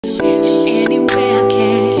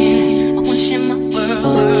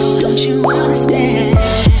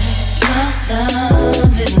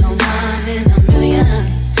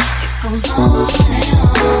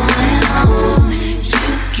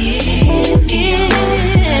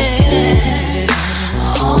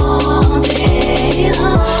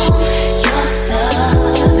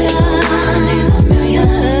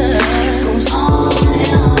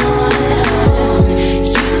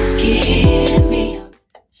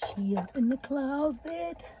she up in the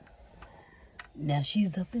closet. Now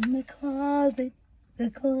she's up in the closet. The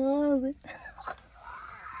closet.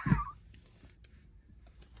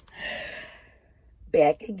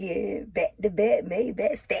 Back again. Back to back. Made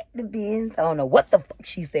back. Stack the bins. I don't know what the fuck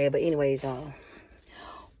she said. But anyways, y'all.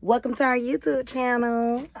 Welcome to our YouTube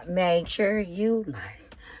channel. Make sure you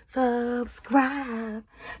like, subscribe,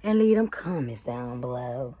 and leave them comments down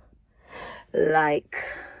below. Like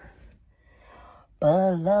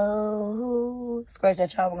below. Scratch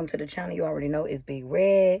that, y'all. Welcome to the channel. You already know it's Big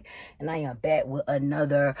Red, and I am back with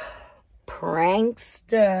another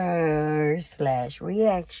prankster /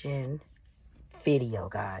 reaction video,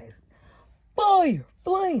 guys. Fire,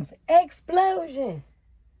 flames, explosion.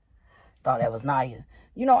 Thought that was Naya.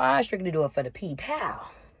 You know, I strictly do it for the P-Pow.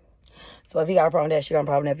 So if you got a problem with that, she got a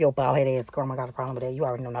problem with that. If your bald head ass grandma got a problem with that, you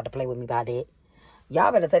already know not to play with me by that.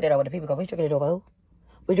 Y'all better take that over to the people. We strictly do it for who?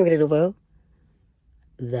 We strictly do it for who?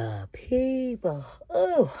 The people.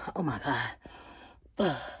 Oh my God.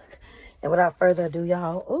 Fuck. And without further ado,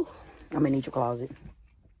 y'all, I'm gonna need your closet.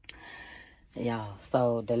 Y'all,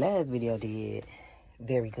 so the last video did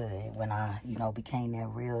very good when I, became that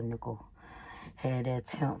real nickel. Had that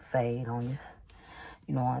temp fade on you.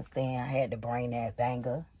 You know what I'm saying? I had to bring that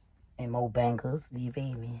banger and more bangers. Do you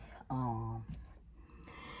feel me?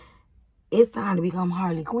 It's time to become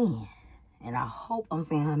Harley Quinn. And I hope I'm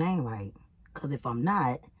saying her name right. Because if I'm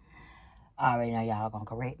not, I already know y'all gonna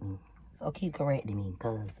correct me. So keep correcting me.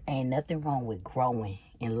 Because ain't nothing wrong with growing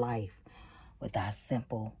in life without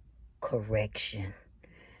simple correction.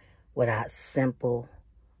 Without simple,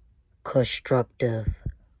 constructive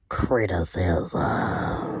criticism.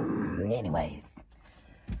 Anyways.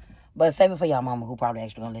 But save it for y'all mama who probably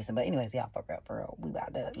actually gonna listen. But anyways, y'all, for real. We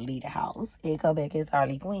about to leave the house and come back as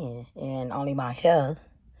Harley Quinn. And only my hair.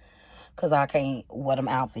 Because I can't wear them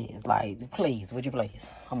outfits. Like, please, would you please?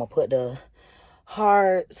 I'm going to put the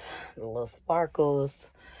hearts, the little sparkles.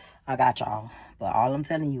 I got y'all. But all I'm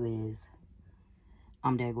telling you is,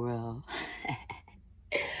 I'm that girl.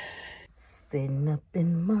 Sitting up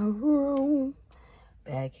in my room.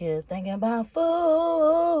 Back here thinking about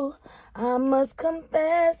food. I must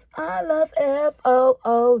confess, I love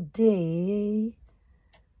F-O-O-D.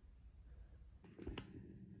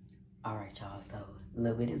 Alright, y'all. So,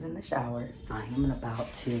 Lil Bit is in the shower. I am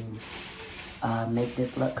about to make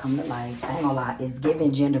this look come to life. I ain't gonna lie, it's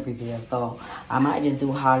giving gender reveal. So, I might just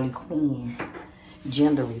do Harley Quinn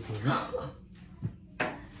gender reveal.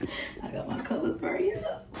 I got my colors right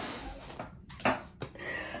up.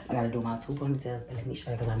 I gotta do my 2 ponytails, but let me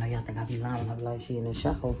show you because I know y'all think I be lying. I be like, she in the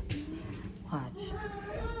shower. Watch.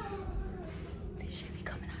 This shit be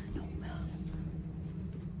coming out of nowhere.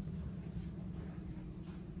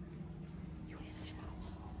 You in the shower.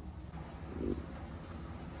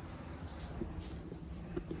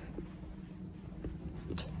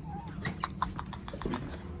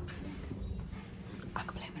 I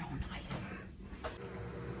can blame it on Naya.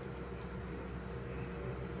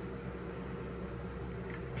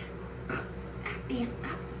 Damn.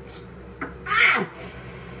 Ah!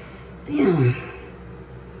 Damn.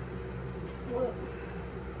 What?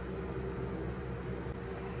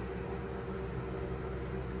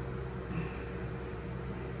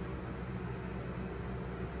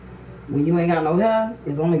 When you ain't got no hair,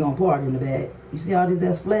 it's only gonna part in the back. You see all this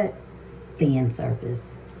that's flat? Thin surface.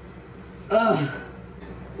 Ugh.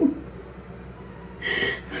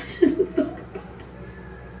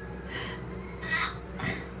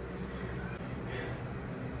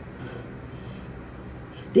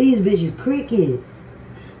 These bitches cricket.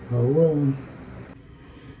 Oh well.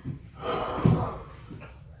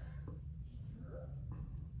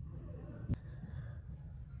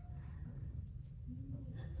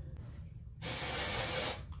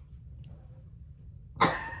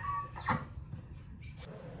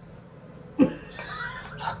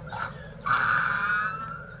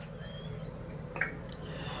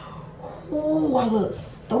 Oh, I look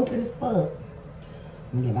stupid as fuck.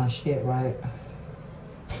 Let me get my shit right.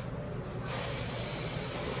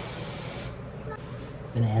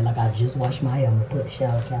 Gonna act like I just washed my hair. I'm gonna put the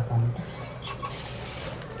shower cap on.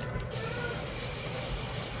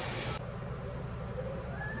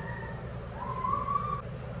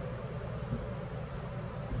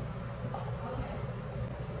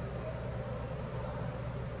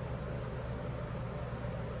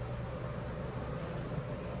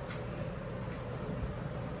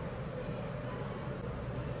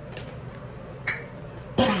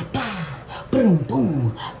 Boom,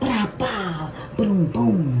 boom, ba ba, boom,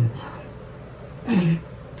 boom.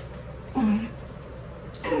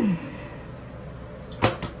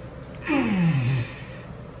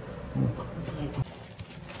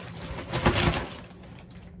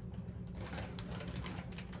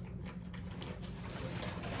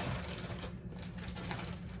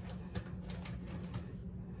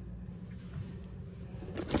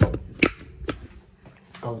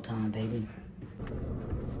 time, baby.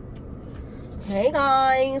 Hey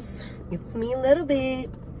guys, it's me, Lil Bit.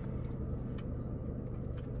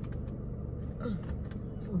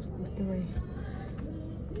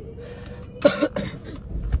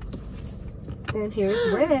 And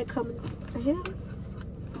here's Red coming here.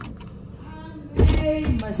 Hey,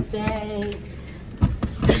 mistakes.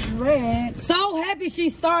 Red. So happy she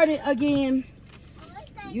started again.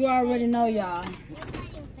 You already know, y'all.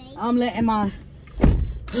 I'm letting my...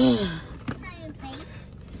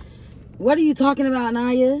 What are you talking about,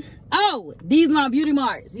 Naya? Oh, these my beauty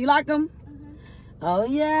marks. You like them? Oh,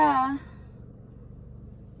 yeah.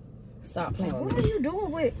 Stop playing with me. What are you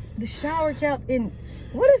doing with the shower cap and...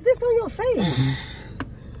 What is this on your face?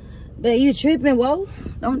 But you tripping, whoa.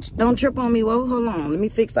 Don't trip on me, whoa. Hold on. Let me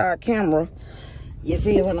fix our camera. You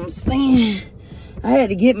feel what I'm saying? I had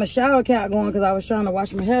to get my shower cap going because I was trying to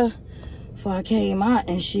wash my hair before I came out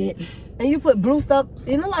and shit. And you put blue stuff.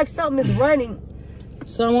 It look like something is running.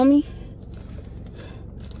 Some on me?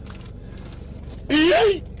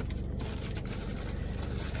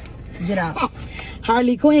 Get out.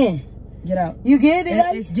 Harley Quinn. Get out. You get it?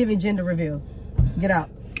 It's giving gender reveal. Get out.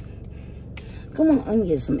 Come on, let me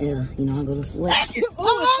get some air. You know, I go to sleep.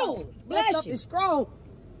 Oh, bless you. It's strong.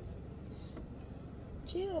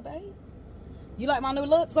 Chill, babe. You like my new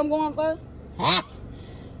looks I'm going for?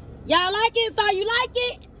 Y'all like it? Thought you like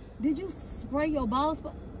it? Did you spray your bald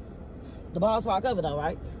spot? The bald spot covered though,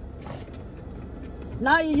 right?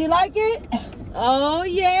 Now you like it? Oh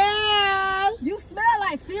yeah. You smell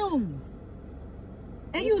like fumes.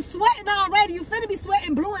 And you sweating already. You finna be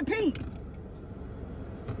sweating blue and pink.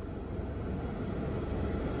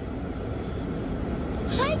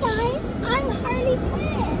 Hi guys, I'm Harley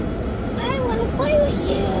Quinn. I want to play with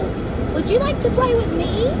you. Would you like to play with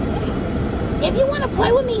me? If you want to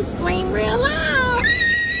play with me, scream real loud.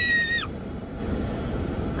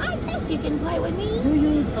 I guess you can play with me. You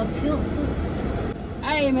use a pencil.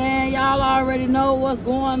 Hey man, y'all already know what's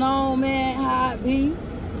going on, man. How it be?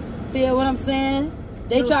 Feel what I'm saying?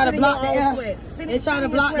 They try to block the air. They try to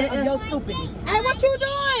block the air. Hey, what you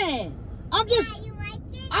doing?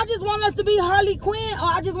 I just want us to be Harley Quinn, or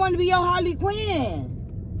I just want to be your Harley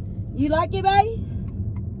Quinn. You like it, babe?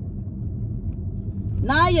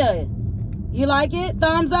 Naya, you like it?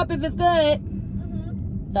 Thumbs up if it's good.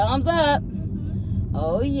 Thumbs up.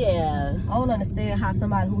 Oh, yeah. I don't understand how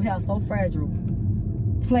somebody who has so fragile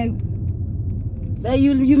play. Babe,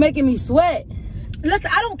 you making me sweat. Listen,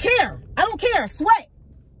 I don't care. I don't care. Sweat.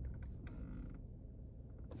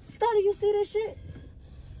 Star, do you see this shit?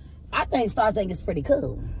 I think Star think it's pretty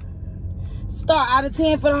cool. Star out of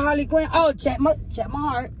 10 for the Harley Quinn. Oh, check my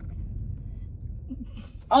heart.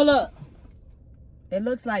 Oh, look. It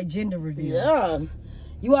looks like gender reveal. Yeah.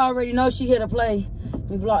 You already know she here to play. Let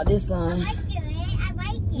me block this sign. I like it. I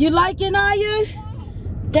like it. You like it, Naya?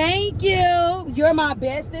 Thank you. You're my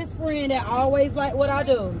bestest friend that always like what I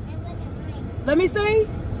do. Let me see.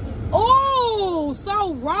 Oh,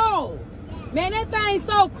 so raw. Man, that thing's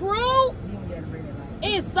so cruel.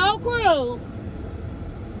 It's so cruel.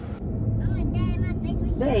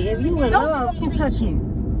 Babe, if you in love, don't touch me.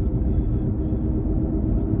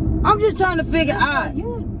 I'm just trying to figure out.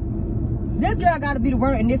 This girl got to be to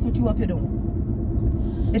work, and this what you up here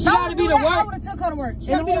doing. If she Gotta be to work. I would have took her to work. She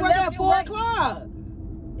gotta be to work at 4 o'clock.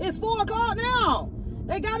 It's 4 o'clock now.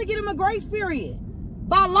 They gotta give them a grace period.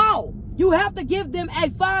 By law, you have to give them a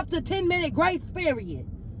 5 to 10 minute grace period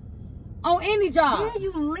on any job. Yeah,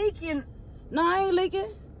 you leaking. No, I ain't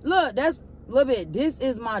leaking. Look, that's Lil Bit. This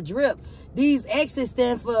is my drip. These X's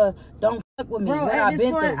stand for don't fuck with me. Bro, what at I've this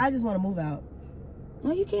been point, through. I just want to move out.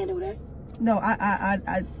 No, you can't do that. No,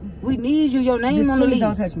 I We need you. Your name just on the please lease.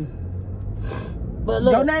 don't touch me. But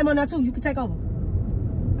look, Your name on that too. You can take over.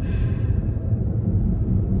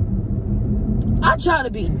 I try to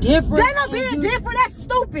be different. They're not being different. That's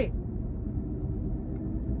stupid.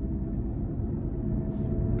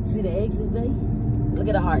 See the X's, they? Look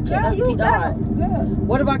at the heart. Check Girl, out you the got heart. girl.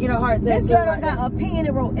 What if I get a heart tattoo? This girl right got a pen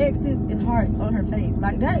and wrote X's and hearts on her face.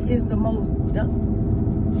 Like, that is the most dumb.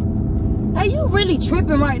 Hey, you really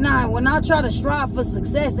tripping right now when I try to strive for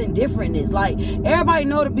success and differentness. Like, everybody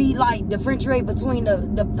know to be, like, differentiate between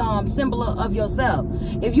the symbol of yourself.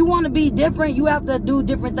 If you want to be different, you have to do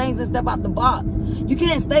different things and step out the box. You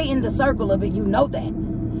can't stay in the circle of it. You know that.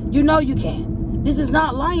 You know you can't. This is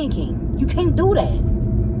not Lion King. You can't do that.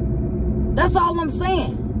 That's all I'm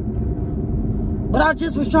saying. But I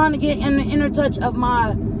just was trying to get in the inner touch of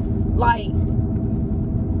my, like,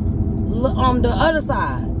 on the other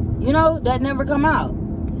side. You know, that never come out.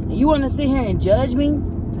 And you want to sit here and judge me?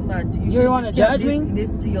 You want to judge me?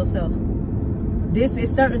 This to yourself. This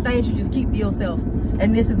is certain things you just keep to yourself.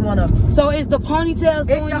 and this is one of them. So it's the ponytails.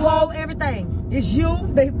 It's the whole everything. It's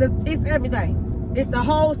you. It's everything. It's the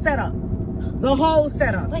whole setup. The whole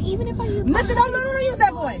setup. But even if I use listen, don't use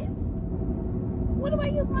that voice. What if I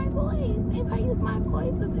use my voice? If I use my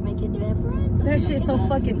voice, does it make it different? That shit's so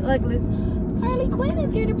fucking ugly. Harley Quinn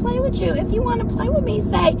is here to play with you. If you want to play with me,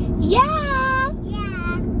 say yeah.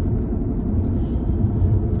 Yeah.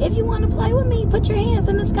 If you want to play with me, put your hands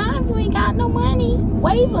in the sky if you ain't got no money.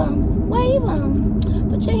 Wave them. Wave them.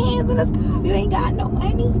 Put your hands in the sky if you ain't got no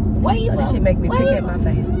money. Wave them. This shit make me pick at my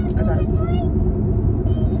face. I got it.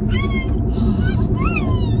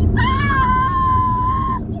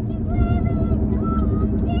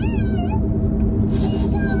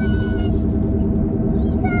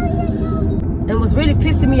 And what's really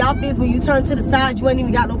pissing me off is when you turn to the side, you ain't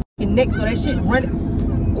even got no fucking neck, so that shit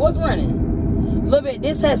running. What's running? Lil Bit,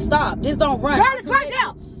 this has stopped. This don't run. Girl, it's right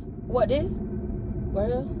now. What, this?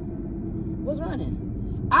 Where? What's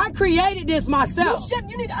running? I created this myself.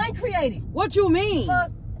 You need to uncreate it. What you mean?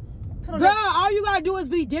 Girl, all you gotta do is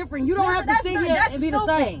be different. You don't have to sit here and be the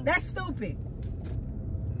same. That's stupid.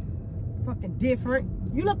 Fucking different.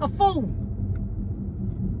 You look a fool.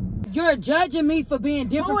 You're judging me for being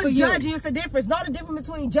different for you. Who is judging you? It's a difference. Not a difference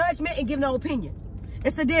between judgment and giving no opinion.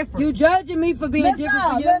 It's a difference. You judging me for being different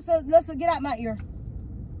for you? Let's get out my ear.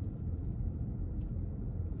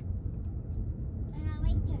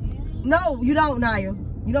 No, you don't, Naya.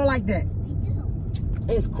 You don't like that.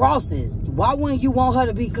 It's crosses. Why wouldn't you want her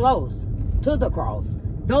to be close to the cross?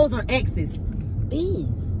 Those are X's. These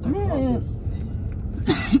are crosses.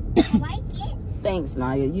 Thanks,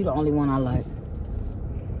 Naya. You the only one I like.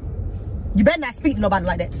 You better not speak to nobody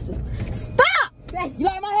like that. Stop! You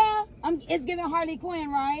like my hair? It's giving Harley Quinn,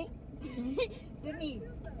 right? Sydney.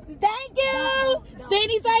 Thank you.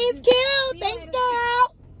 Sydney say it's cute. Thanks,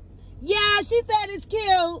 girl. Yeah, she said it's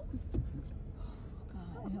cute.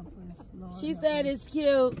 She said it's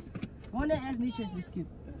cute. One that asked Nietzsche if it's cute.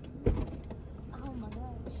 Oh my gosh.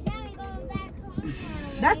 Now we going back home.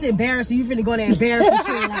 That's embarrassing. You finna go there and embarrass me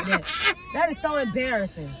shit like that. That is so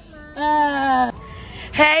embarrassing.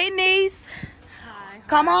 Hey, niece. Hi.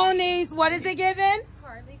 Come on, niece. What is it giving?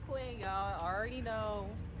 Harley Quinn, y'all already know.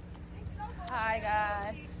 Hi,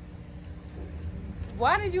 guys.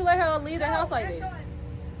 Why did you let her leave the house like this?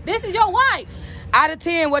 This is your wife. Out of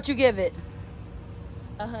 10, what you give it?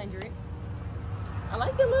 100. I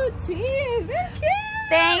like your little tears. They're cute.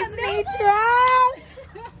 Thanks, Nietzsche.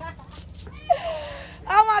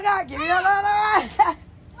 Oh my God, give me a little.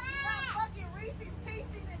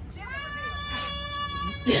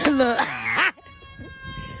 Look.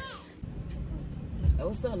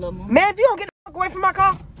 What's up, little mama? Man, if you don't get the fuck away from my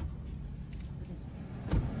car.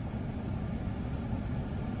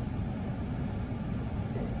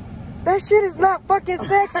 That shit is not fucking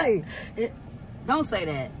sexy. Don't say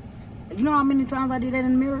that. You know how many times I did that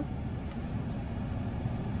in the mirror?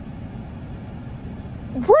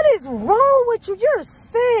 What is wrong with you? You're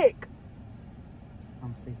sick.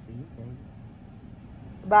 I'm sick for you, baby.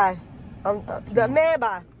 Bye. The man,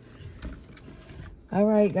 bye. All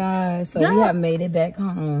right, guys. So we have made it back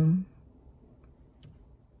home.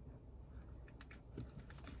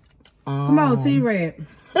 Come on, TeamRedd.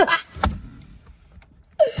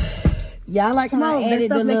 Y'all like how I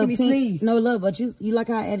added the little pink? Sneeze. No, look, but you like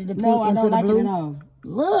how I added the pink No, I into don't the like blue? it at all.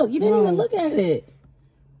 Look, you didn't even look at it.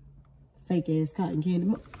 Fake ass cotton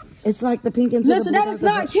candy. It's like the pink into the blue. Listen, that is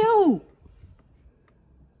not cute.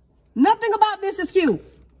 Nothing about this is cute.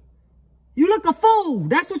 You look a fool.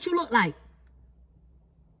 That's what you look like.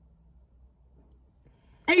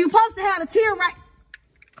 And you supposed to have a tear right.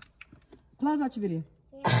 Close out your video.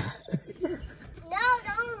 No,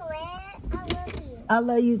 don't let. I love you. I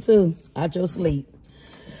love you too. Out your sleep.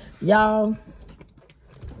 Y'all,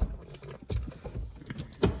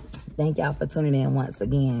 thank y'all for tuning in once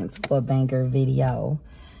again to a banger video.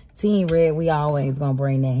 TeamRedd, we always gonna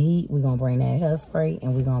bring that heat. We gonna bring that hairspray,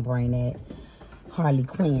 and we gonna bring that Harley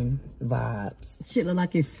Quinn vibes. Shit look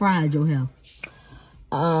like it fried your hair.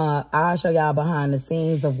 I'll show y'all behind the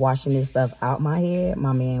scenes of washing this stuff out my head.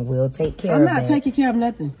 My man will take care of it. I'm not taking care of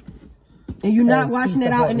nothing. And you're not washing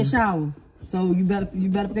it out in the shower. So you better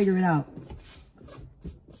figure it out.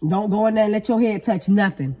 Don't go in there and let your head touch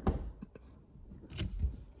nothing.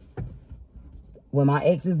 When my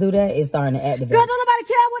exes do that, it's starting to activate. Girl, don't nobody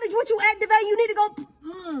care what you activate. You need to go.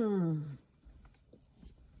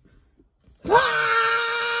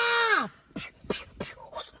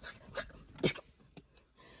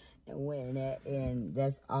 And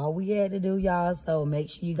that's all we had to do, y'all. So make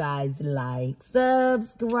sure you guys like,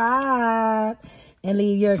 subscribe, and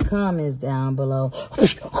leave your comments down below.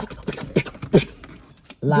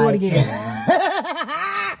 Like. Do it again.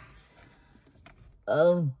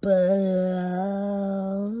 balloon.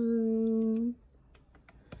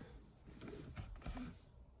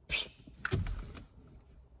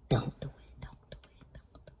 Don't do it. Don't do it.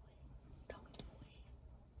 Don't do it. Don't do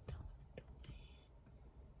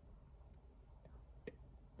it.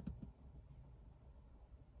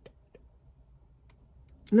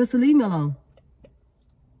 Listen, leave me alone.